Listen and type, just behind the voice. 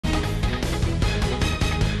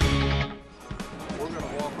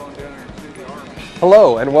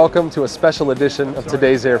Hello and welcome to a special edition of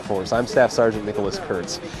Today's Air Force. I'm Staff Sergeant Nicholas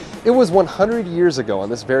Kurtz. It was 100 years ago on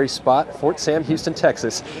this very spot, Fort Sam Houston,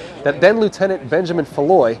 Texas, that then Lieutenant Benjamin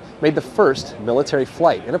Falloy made the first military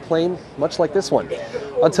flight in a plane much like this one.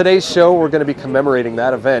 On today's show, we're going to be commemorating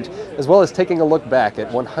that event, as well as taking a look back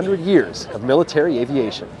at 100 years of military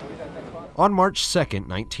aviation. On March 2,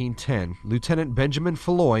 1910, Lieutenant Benjamin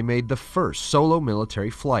Falloy made the first solo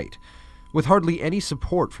military flight. With hardly any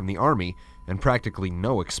support from the Army and practically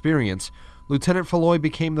no experience, Lieutenant Falloy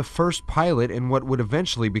became the first pilot in what would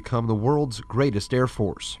eventually become the world's greatest Air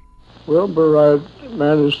Force. Wilbur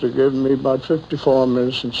managed to give me about 54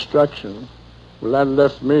 minutes instruction. Well, that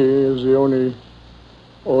left me as the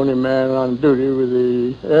only man on duty with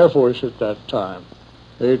the Air Force at that time.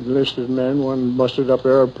 8 enlisted men, one busted-up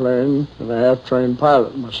airplane, and a half-trained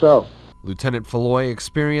pilot myself. Lieutenant Falloy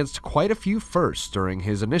experienced quite a few firsts during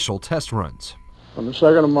his initial test runs. On the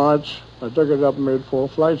 2nd of March, I took it up and made 4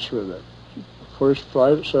 flights with it. First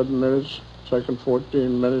flight, 7 minutes, second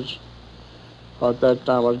 14 minutes. About that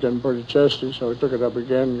time, I was getting pretty chesty, so I took it up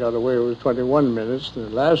again and got away with 21 minutes. And the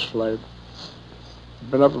last flight,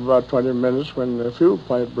 been up about 20 minutes when the fuel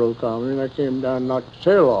pipe broke on me, and I came down and knocked the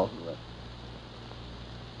tail off of it.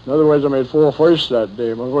 In other words, I made 4 firsts that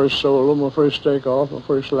day. My first solo, my first takeoff, my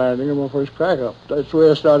first landing, and my first crack-up. That's the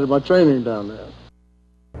way I started my training down there.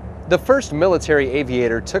 The first military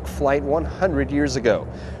aviator took flight 100 years ago.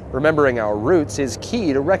 Remembering our roots is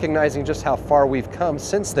key to recognizing just how far we've come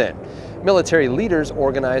since then. Military leaders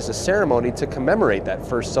organized a ceremony to commemorate that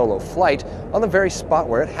first solo flight on the very spot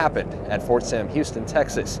where it happened, at Fort Sam Houston,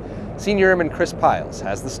 Texas. Senior Airman Chris Piles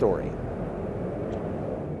has the story.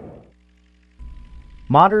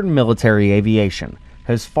 Modern military aviation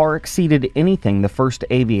has far exceeded anything the first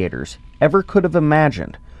aviators ever could have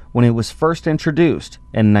imagined when it was first introduced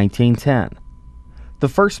in 1910. The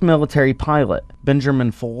first military pilot,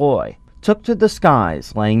 Benjamin Falloy, took to the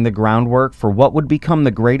skies, laying the groundwork for what would become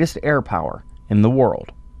the greatest air power in the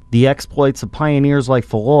world. The exploits of pioneers like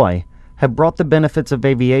Falloy have brought the benefits of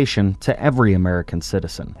aviation to every American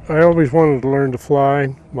citizen. I always wanted to learn to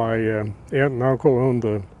fly. My aunt and uncle owned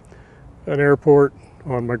an airport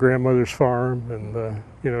on my grandmother's farm, and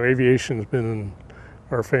aviation has been in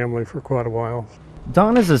our family for quite a while.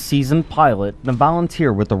 Don is a seasoned pilot and a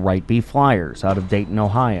volunteer with the Wright B Flyers out of Dayton,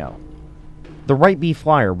 Ohio. The Wright B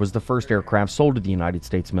Flyer was the first aircraft sold to the United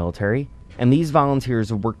States military, and these volunteers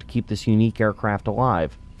have worked to keep this unique aircraft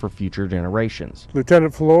alive for future generations.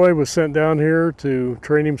 Lieutenant Falloy was sent down here to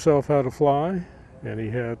train himself how to fly, and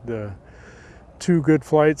he had 2 good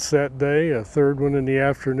flights that day, a 3rd one in the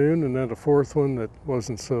afternoon, and then a 4th one that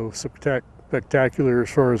wasn't so spectacular as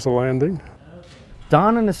far as the landing.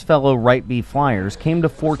 Don and his fellow Wright B Flyers came to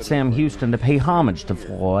Fort Sam Houston to pay homage to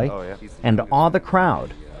Falloy and awe the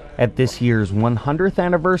crowd at this year's 100th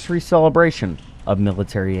anniversary celebration of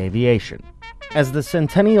military aviation. As the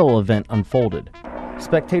centennial event unfolded,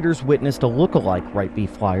 spectators witnessed a look-alike Wright B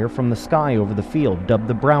Flyer from the sky over the field dubbed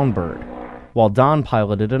the Brown Bird, while Don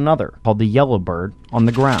piloted another called the Yellow Bird on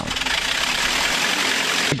the ground.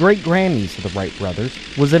 The great-grandniece of the Wright brothers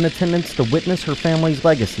was in attendance to witness her family's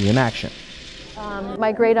legacy in action.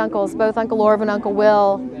 My great-uncles, both Uncle Orv and Uncle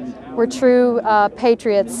Will, were true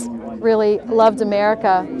patriots, really loved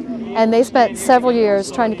America, and they spent several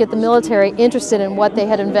years trying to get the military interested in what they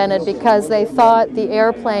had invented because they thought the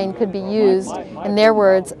airplane could be used, in their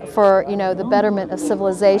words, for the betterment of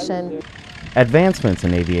civilization. Advancements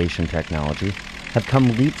in aviation technology have come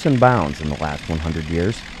leaps and bounds in the last 100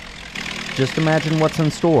 years. Just imagine what's in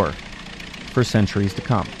store for centuries to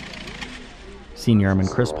come. Senior Airman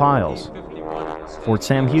Chris Piles, Fort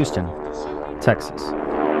Sam Houston, Texas.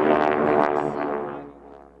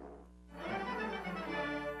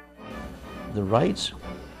 The Wrights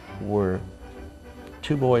were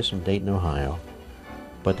 2 boys from Dayton, Ohio,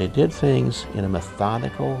 but they did things in a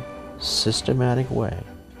methodical, systematic way.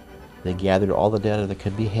 They gathered all the data that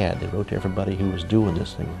could be had. They wrote to everybody who was doing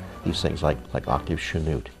these things, like Octave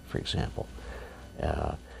Chanute, for example.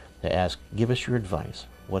 They asked, give us your advice.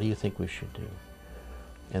 What do you think we should do?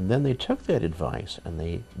 And then they took that advice and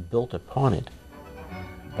they built upon it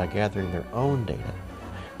by gathering their own data.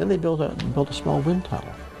 Then they built a small wind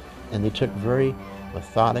tunnel, and they took very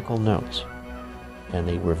methodical notes, and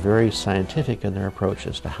they were very scientific in their approach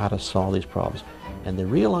as to how to solve these problems. And they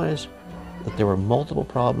realized that there were multiple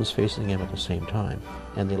problems facing them at the same time,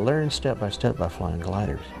 and they learned step by step by flying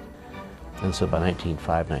gliders. And so by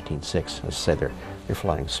 1905, 1906, let's say they're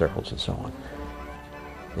flying circles and so on.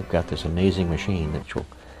 They've got this amazing machine that will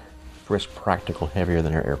brisk practical heavier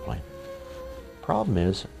than our airplane. Problem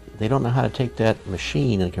is, they don't know how to take that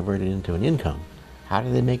machine and convert it into an income. how do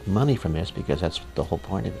they make money from this? Because that's the whole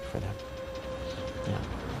point of it for them. Yeah.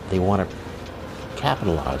 They want to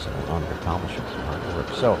capitalize on their accomplishments and hard work.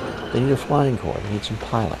 So they need a flying corps, they need some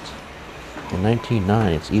pilots. In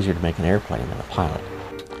 1909, it's easier to make an airplane than a pilot.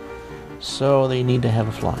 So they need to have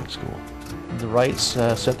a flying school. The Wrights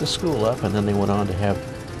set the school up, and then they went on to have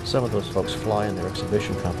some of those folks fly in their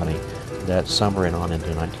exhibition company that summer and on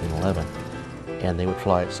into 1911. And they would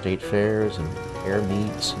fly at state fairs and air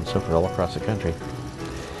meets and so forth all across the country.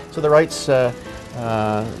 So the Wrights, it's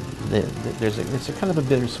a kind of a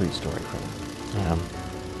bittersweet story for them.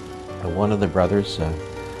 One of the brothers,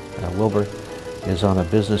 Wilbur, is on a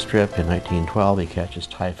business trip in 1912. He catches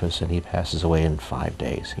typhus and he passes away in 5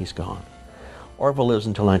 days. He's gone. Orville lives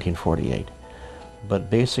until 1948. But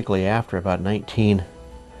basically after about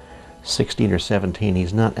 1916 or 17,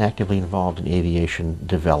 he's not actively involved in aviation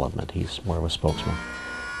development. He's more of a spokesman.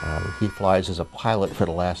 He flies as a pilot for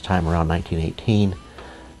the last time around 1918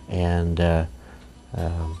 and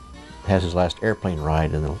has his last airplane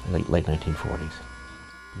ride in the late 1940s.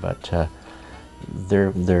 But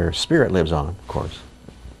their spirit lives on, of course.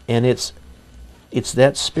 And it's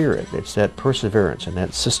that spirit, it's that perseverance and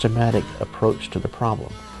that systematic approach to the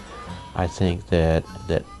problem, I think, that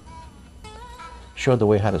showed the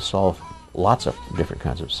way how to solve lots of different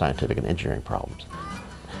kinds of scientific and engineering problems.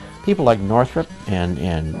 People like Northrop and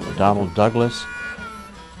Donald Douglas,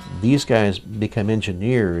 these guys become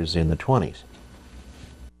engineers in the 20s.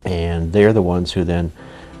 And they're the ones who then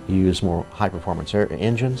use more high-performance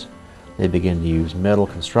engines. They begin to use metal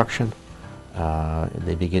construction.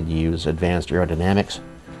 They begin to use advanced aerodynamics.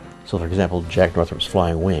 So, for example, Jack Northrop's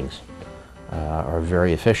flying wings are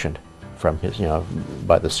very efficient from his,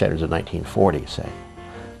 by the standards of 1940, say.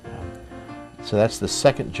 So that's the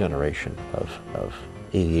second generation of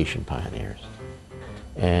aviation pioneers.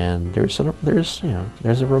 And there's a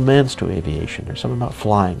romance to aviation. There's something about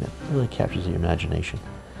flying that really captures the imagination.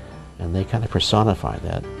 And they kind of personify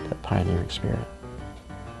that pioneering spirit.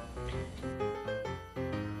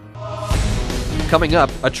 Coming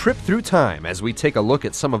up, a trip through time as we take a look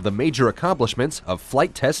at some of the major accomplishments of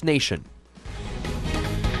Flight Test Nation.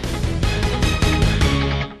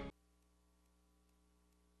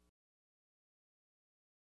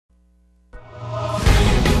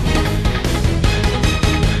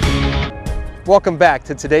 Welcome back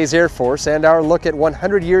to today's Air Force and our look at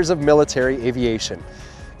 100 years of military aviation.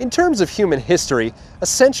 In terms of human history, a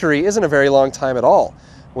century isn't a very long time at all.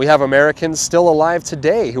 We have Americans still alive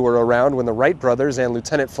today who were around when the Wright brothers and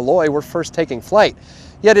Lieutenant Falloy were first taking flight.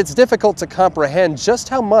 Yet it's difficult to comprehend just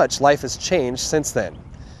how much life has changed since then.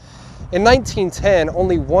 In 1910,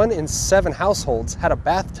 only 1 in 7 households had a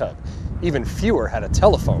bathtub. Even fewer had a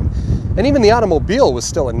telephone. And even the automobile was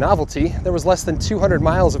still a novelty. There was less than 200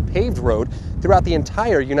 miles of paved road throughout the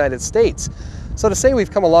entire United States. So to say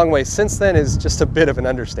we've come a long way since then is just a bit of an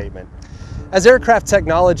understatement. As aircraft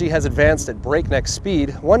technology has advanced at breakneck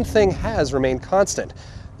speed, one thing has remained constant: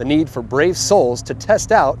 the need for brave souls to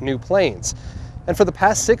test out new planes. And for the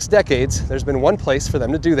past 6 decades, there's been one place for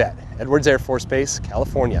them to do that: Edwards Air Force Base,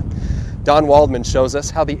 California. Don Waldman shows us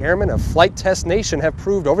how the airmen of Flight Test Nation have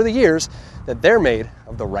proved over the years that they're made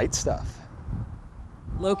of the right stuff.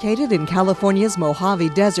 Located in California's Mojave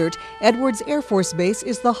Desert, Edwards Air Force Base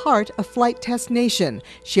is the heart of Flight Test Nation,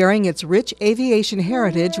 sharing its rich aviation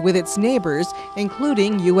heritage with its neighbors,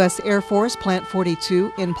 including U.S. Air Force Plant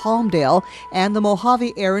 42 in Palmdale and the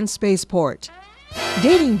Mojave Air and Spaceport.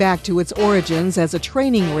 Dating back to its origins as a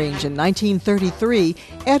training range in 1933,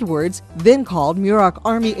 Edwards, then called Muroc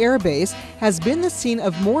Army Air Base, has been the scene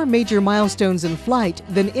of more major milestones in flight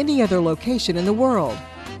than any other location in the world.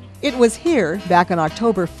 It was here, back on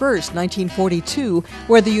October 1, 1942,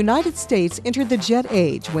 where the United States entered the jet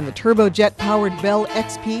age when the turbojet-powered Bell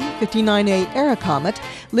XP-59A Aerocomet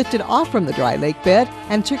lifted off from the dry lake bed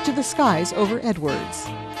and took to the skies over Edwards.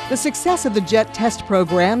 The success of the jet test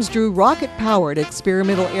programs drew rocket-powered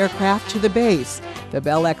experimental aircraft to the base. The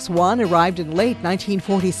Bell X-1 arrived in late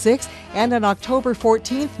 1946, and on October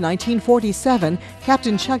 14, 1947,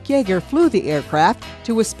 Captain Chuck Yeager flew the aircraft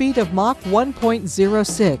to a speed of Mach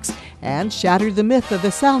 1.06 and shattered the myth of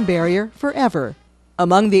the sound barrier forever.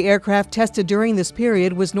 Among the aircraft tested during this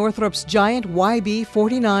period was Northrop's giant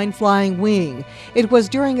YB-49 flying wing. It was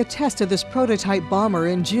during a test of this prototype bomber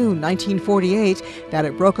in June 1948 that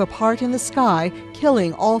it broke apart in the sky,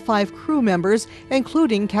 killing all 5 crew members,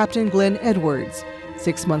 including Captain Glenn Edwards.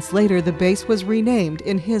 6 months later, the base was renamed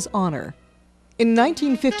in his honor. In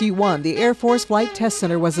 1951, the Air Force Flight Test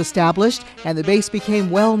Center was established, and the base became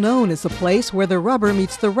well known as the place where the rubber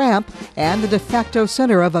meets the ramp and the de facto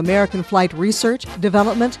center of American flight research,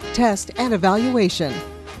 development, test, and evaluation.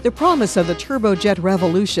 The promise of the turbojet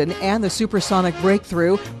revolution and the supersonic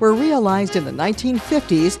breakthrough were realized in the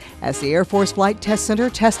 1950s as the Air Force Flight Test Center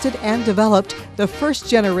tested and developed the first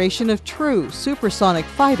generation of true supersonic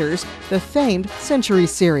fighters, the famed Century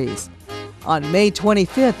series. On May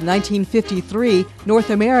 25, 1953, North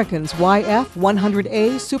American's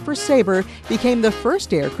YF-100A Super Sabre became the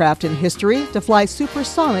first aircraft in history to fly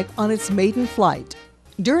supersonic on its maiden flight.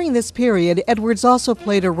 During this period, Edwards also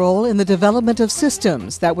played a role in the development of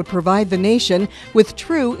systems that would provide the nation with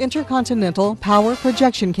true intercontinental power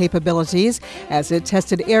projection capabilities as it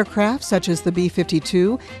tested aircraft such as the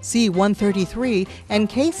B-52, C-133, and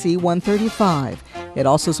KC-135. It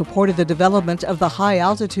also supported the development of the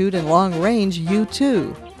high-altitude and long-range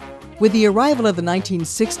U-2. With the arrival of the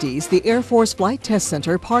 1960s, the Air Force Flight Test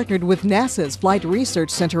Center partnered with NASA's Flight Research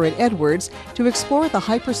Center at Edwards to explore the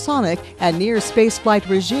hypersonic and near-space flight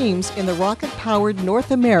regimes in the rocket-powered North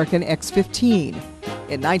American X-15.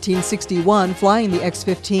 In 1961, flying the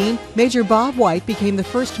X-15, Major Bob White became the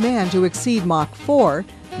first man to exceed Mach 4,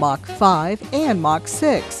 Mach 5, and Mach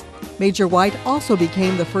 6. Major White also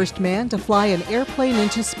became the first man to fly an airplane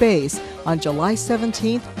into space on July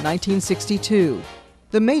 17, 1962.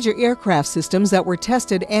 The major aircraft systems that were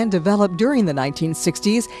tested and developed during the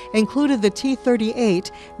 1960s included the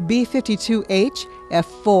T-38, B-52H,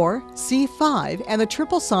 F-4, C-5, and the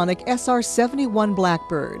triple-sonic SR-71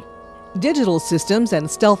 Blackbird. Digital systems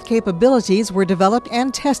and stealth capabilities were developed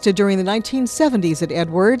and tested during the 1970s at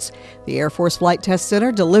Edwards. The Air Force Flight Test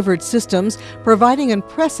Center delivered systems providing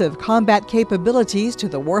impressive combat capabilities to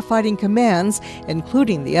the warfighting commands,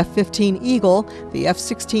 including the F-15 Eagle, the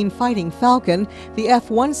F-16 Fighting Falcon, the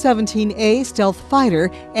F-117A stealth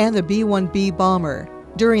fighter, and the B-1B bomber.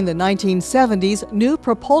 During the 1970s, new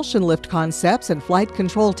propulsion lift concepts and flight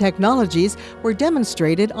control technologies were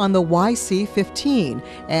demonstrated on the YC-15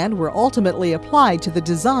 and were ultimately applied to the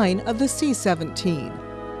design of the C-17.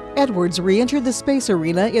 Edwards re-entered the space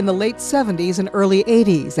arena in the late 70s and early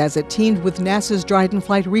 80s as it teamed with NASA's Dryden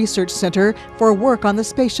Flight Research Center for work on the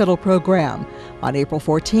Space Shuttle program. On April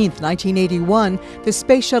 14, 1981, the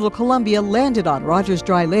Space Shuttle Columbia landed on Rogers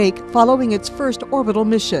Dry Lake following its first orbital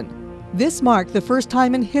mission. This marked the first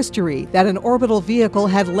time in history that an orbital vehicle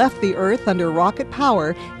had left the Earth under rocket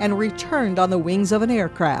power and returned on the wings of an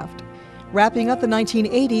aircraft. Wrapping up the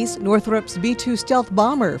 1980s, Northrop's B-2 stealth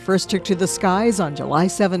bomber first took to the skies on July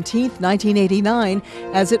 17, 1989,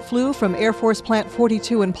 as it flew from Air Force Plant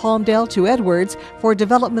 42 in Palmdale to Edwards for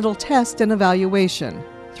developmental test and evaluation.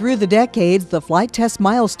 Through the decades, the flight test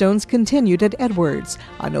milestones continued at Edwards.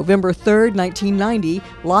 On November 3, 1990,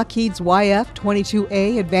 Lockheed's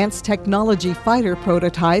YF-22A Advanced Technology Fighter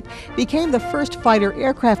prototype became the first fighter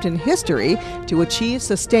aircraft in history to achieve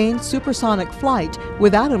sustained supersonic flight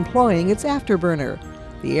without employing its afterburner.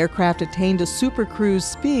 The aircraft attained a supercruise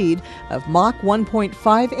speed of Mach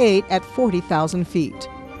 1.58 at 40,000 feet.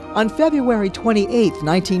 On February 28,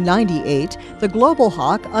 1998, the Global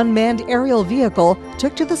Hawk unmanned aerial vehicle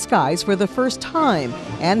took to the skies for the first time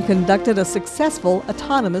and conducted a successful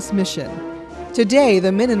autonomous mission. Today,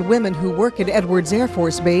 the men and women who work at Edwards Air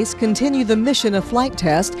Force Base continue the mission of flight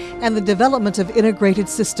test and the development of integrated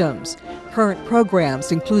systems. Current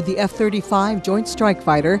programs include the F-35 Joint Strike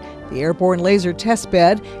Fighter, the Airborne Laser Test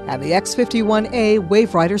Bed, and the X-51A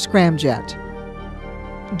Waverider Scramjet.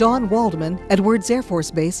 Dawn Waldman, Edwards Air Force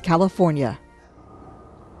Base, California.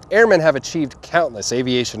 Airmen have achieved countless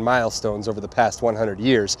aviation milestones over the past 100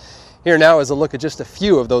 years. Here now is a look at just a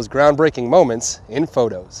few of those groundbreaking moments in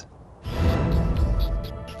photos.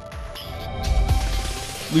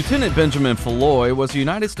 Lieutenant Benjamin Falloy was a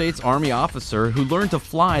United States Army officer who learned to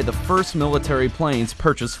fly the first military planes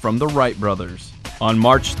purchased from the Wright brothers. On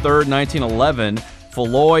March 3, 1911,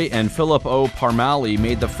 Falloy and Philip O. Parmali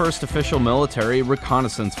made the first official military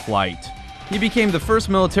reconnaissance flight. He became the first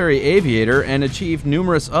military aviator and achieved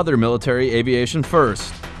numerous other military aviation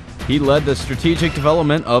firsts. He led the strategic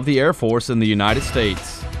development of the Air Force in the United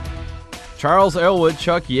States. Charles Elwood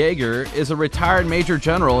Chuck Yeager is a retired Major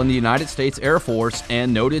General in the United States Air Force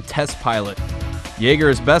and noted test pilot.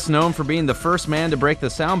 Yeager is best known for being the first man to break the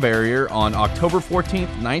sound barrier on October 14,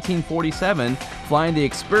 1947, flying the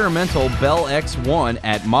experimental Bell X-1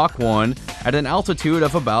 at Mach 1 at an altitude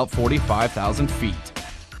of about 45,000 feet.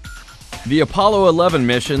 The Apollo 11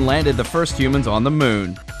 mission landed the first humans on the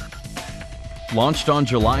moon. Launched on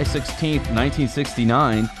July 16,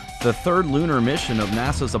 1969, the third lunar mission of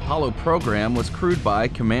NASA's Apollo program was crewed by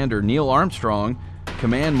Commander Neil Armstrong,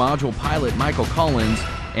 Command Module Pilot Michael Collins,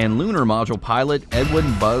 and Lunar Module Pilot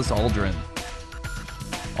Edwin Buzz Aldrin.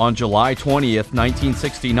 On July 20th,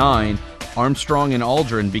 1969, Armstrong and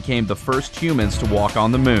Aldrin became the first humans to walk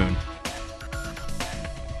on the moon.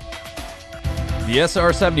 The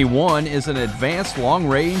SR-71 is an advanced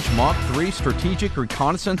long-range Mach 3 strategic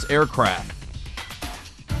reconnaissance aircraft.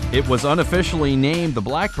 It was unofficially named the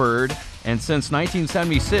Blackbird, and since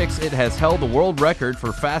 1976 it has held the world record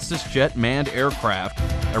for fastest jet manned aircraft,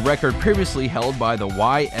 a record previously held by the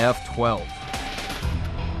YF-12.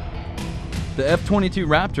 The F-22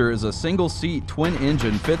 Raptor is a single-seat,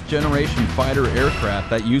 twin-engine, fifth-generation fighter aircraft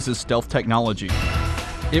that uses stealth technology.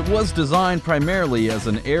 It was designed primarily as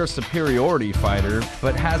an air superiority fighter,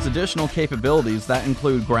 but has additional capabilities that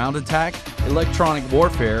include ground attack, electronic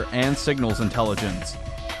warfare, and signals intelligence.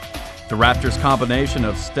 The Raptor's combination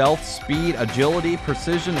of stealth, speed, agility,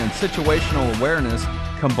 precision, and situational awareness,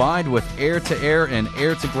 combined with air-to-air and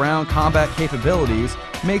air-to-ground combat capabilities,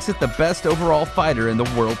 makes it the best overall fighter in the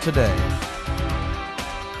world today.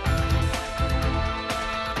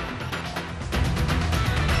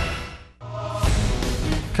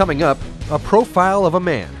 Coming up, a profile of a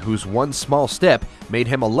man whose one small step made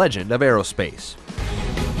him a legend of aerospace.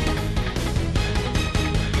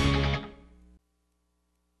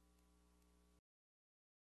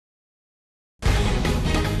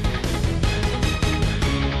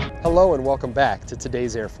 Hello and welcome back to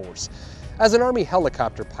today's Air Force. As an Army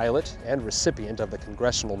helicopter pilot and recipient of the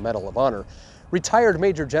Congressional Medal of Honor, retired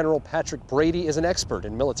Major General Patrick Brady is an expert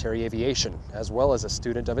in military aviation, as well as a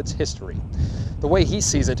student of its history. The way he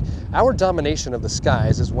sees it, our domination of the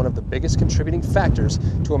skies is one of the biggest contributing factors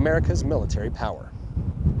to America's military power.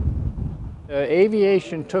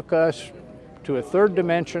 Aviation took us to a third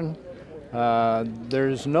dimension.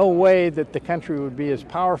 There's no way that the country would be as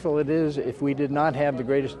powerful it is if we did not have the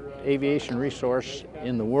greatest aviation resource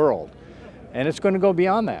in the world. And it's going to go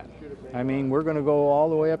beyond that. I mean, we're going to go all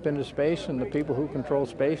the way up into space, and the people who control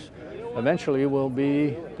space eventually will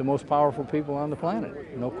be the most powerful people on the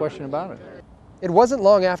planet. No question about it. It wasn't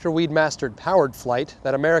long after we'd mastered powered flight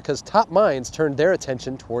that America's top minds turned their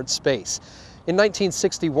attention towards space. In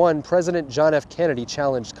 1961, President John F. Kennedy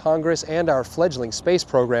challenged Congress and our fledgling space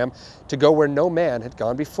program to go where no man had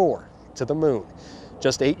gone before, to the moon.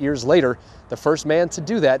 Just 8 years later, the first man to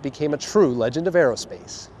do that became a true legend of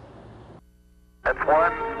aerospace. It's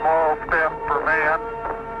one small step for man,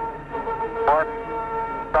 one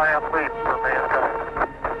giant leap for mankind.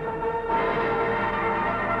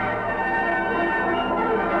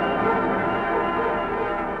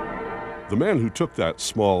 The man who took that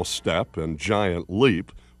small step and giant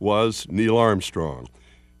leap was Neil Armstrong.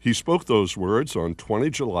 He spoke those words on 20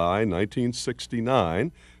 July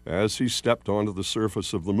 1969 as he stepped onto the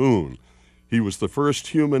surface of the moon. He was the first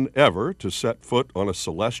human ever to set foot on a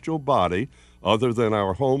celestial body other than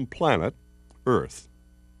our home planet, Earth.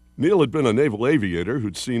 Neil had been a naval aviator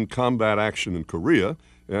who'd seen combat action in Korea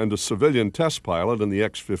and a civilian test pilot in the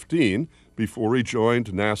X-15 before he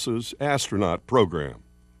joined NASA's astronaut program.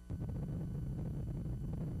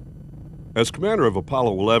 As commander of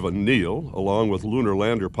Apollo 11, Neil, along with lunar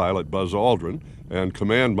lander pilot Buzz Aldrin and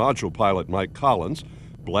command module pilot Mike Collins,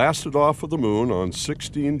 blasted off of the moon on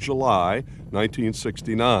 16 July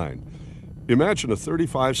 1969. Imagine a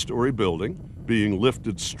 35-story building being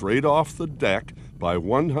lifted straight off the deck by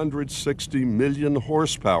 160 million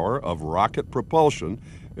horsepower of rocket propulsion,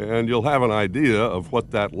 and you'll have an idea of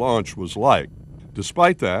what that launch was like.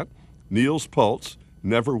 Despite that, Neil's pulse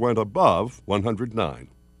never went above 109.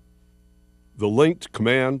 The linked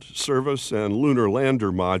command, service, and lunar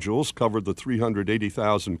lander modules covered the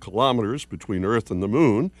 380,000 kilometers between Earth and the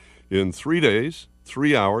Moon in 3 days,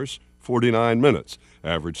 3 hours, 49 minutes.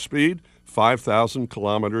 Average speed, 5,000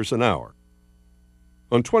 kilometers an hour.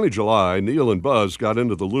 On 20 July, Neil and Buzz got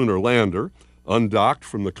into the lunar lander, undocked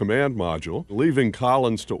from the command module, leaving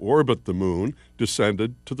Collins to orbit the moon,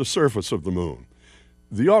 descended to the surface of the moon.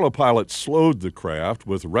 The autopilot slowed the craft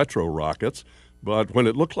with retro rockets, but when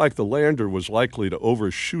it looked like the lander was likely to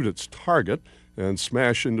overshoot its target and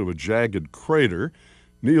smash into a jagged crater,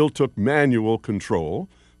 Neil took manual control,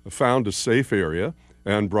 found a safe area,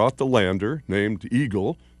 and brought the lander, named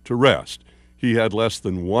Eagle, to rest. He had less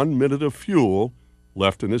than 1 minute of fuel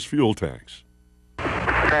left in his fuel tanks.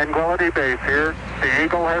 Tranquility Base here. The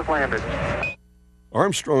Eagle has landed.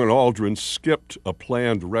 Armstrong and Aldrin skipped a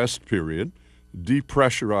planned rest period,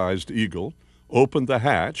 depressurized Eagle, opened the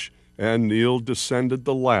hatch, and Neil descended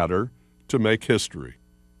the ladder to make history.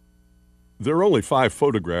 There are only 5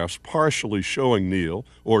 photographs partially showing Neil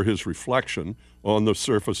or his reflection on the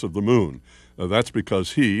surface of the moon. That's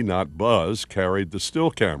because he, not Buzz, carried the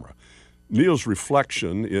still camera. Neil's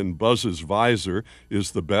reflection in Buzz's visor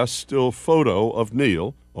is the best still photo of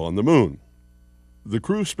Neil on the moon. The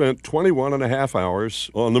crew spent 21.5 hours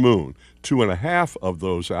on the moon, 2.5 of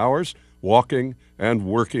those hours walking and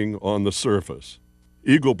working on the surface.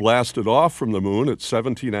 Eagle blasted off from the moon at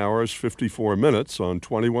 17 hours 54 minutes on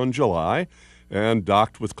 21 July and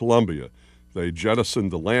docked with Columbia. They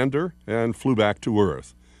jettisoned the lander and flew back to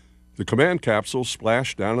Earth. The command capsule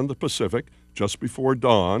splashed down in the Pacific just before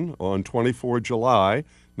dawn on 24 July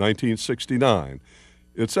 1969.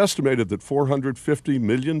 It's estimated that 450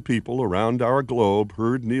 million people around our globe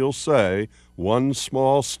heard Neil say one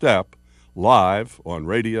small step live on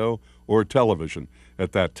radio or television.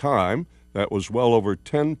 At that time, that was well over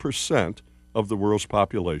 10% of the world's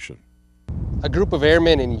population. A group of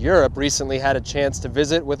airmen in Europe recently had a chance to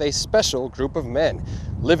visit with a special group of men,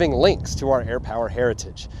 living links to our air power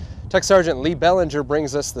heritage. Tech Sergeant Lee Bellinger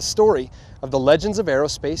brings us the story of the Legends of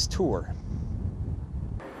Aerospace tour.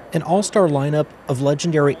 An all-star lineup of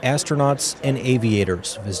legendary astronauts and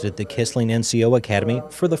aviators visited the Kissling NCO Academy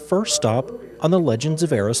for the first stop on the Legends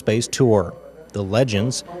of Aerospace tour. The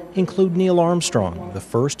legends include Neil Armstrong, the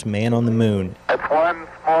first man on the moon. It's one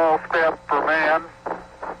small step for man,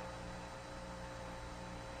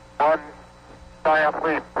 one giant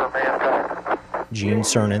leap for mankind. Gene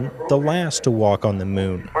Cernan, the last to walk on the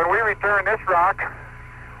moon. When we return this rock,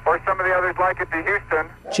 or some of the others like it, to Houston.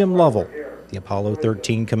 Jim Lovell, the Apollo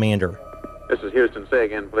 13 commander. This is Houston. Say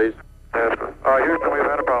again, please. Houston, we've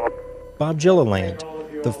had a problem. Bob Gilliland,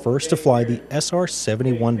 the first to fly the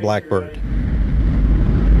SR-71 Blackbird.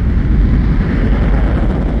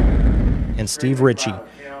 And Steve Ritchie,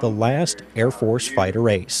 the last Air Force fighter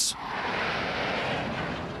ace.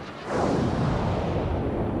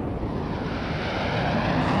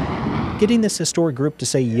 Getting this historic group to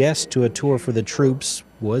say yes to a tour for the troops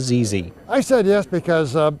was easy. I said yes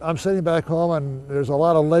because I'm sitting back home and there's a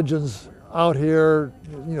lot of legends out here,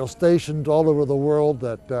 stationed all over the world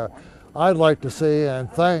that I'd like to see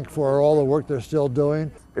and thank for all the work they're still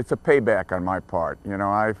doing. It's a payback on my part.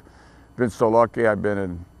 I've been so lucky. I've been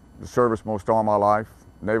in the service most all my life,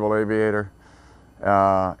 naval aviator,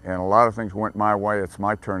 and a lot of things went my way. It's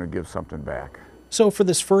my turn to give something back. So for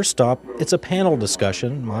this first stop, it's a panel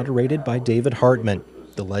discussion moderated by David Hartman.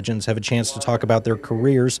 The legends have a chance to talk about their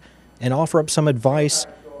careers and offer up some advice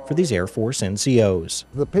for these Air Force NCOs.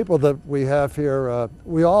 The people that we have here,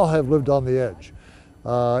 we all have lived on the edge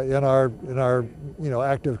in our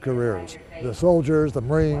active careers. The soldiers, the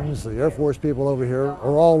Marines, the Air Force people over here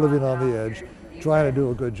are all living on the edge, trying to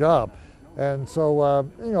do a good job. And so,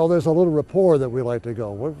 there's a little rapport that we like to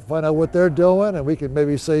go. We'll find out what they're doing, and we can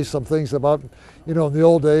maybe say some things about, in the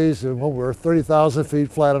old days when we were 30,000 feet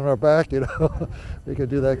flat on our back, we could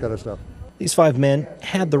do that kind of stuff. These 5 men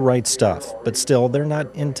had the right stuff, but still they're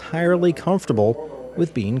not entirely comfortable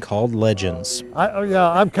with being called legends.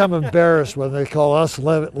 I'm kind of embarrassed when they call us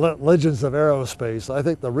legends of aerospace. I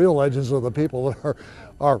think the real legends are the people that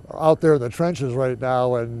are out there in the trenches right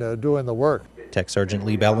now and doing the work. Tech Sergeant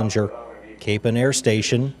Lee Bellinger, Capen Air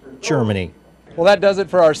Station, Germany. Well, that does it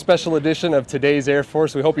for our special edition of Today's Air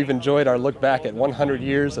Force. We hope you've enjoyed our look back at 100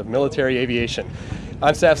 years of military aviation.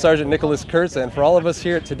 I'm Staff Sergeant Nicholas Kurtz, and for all of us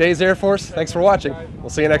here at Today's Air Force, thanks for watching. We'll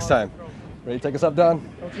see you next time. Ready to take us up, Don?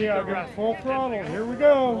 Okay, I've got full throttle. Here we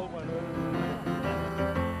go.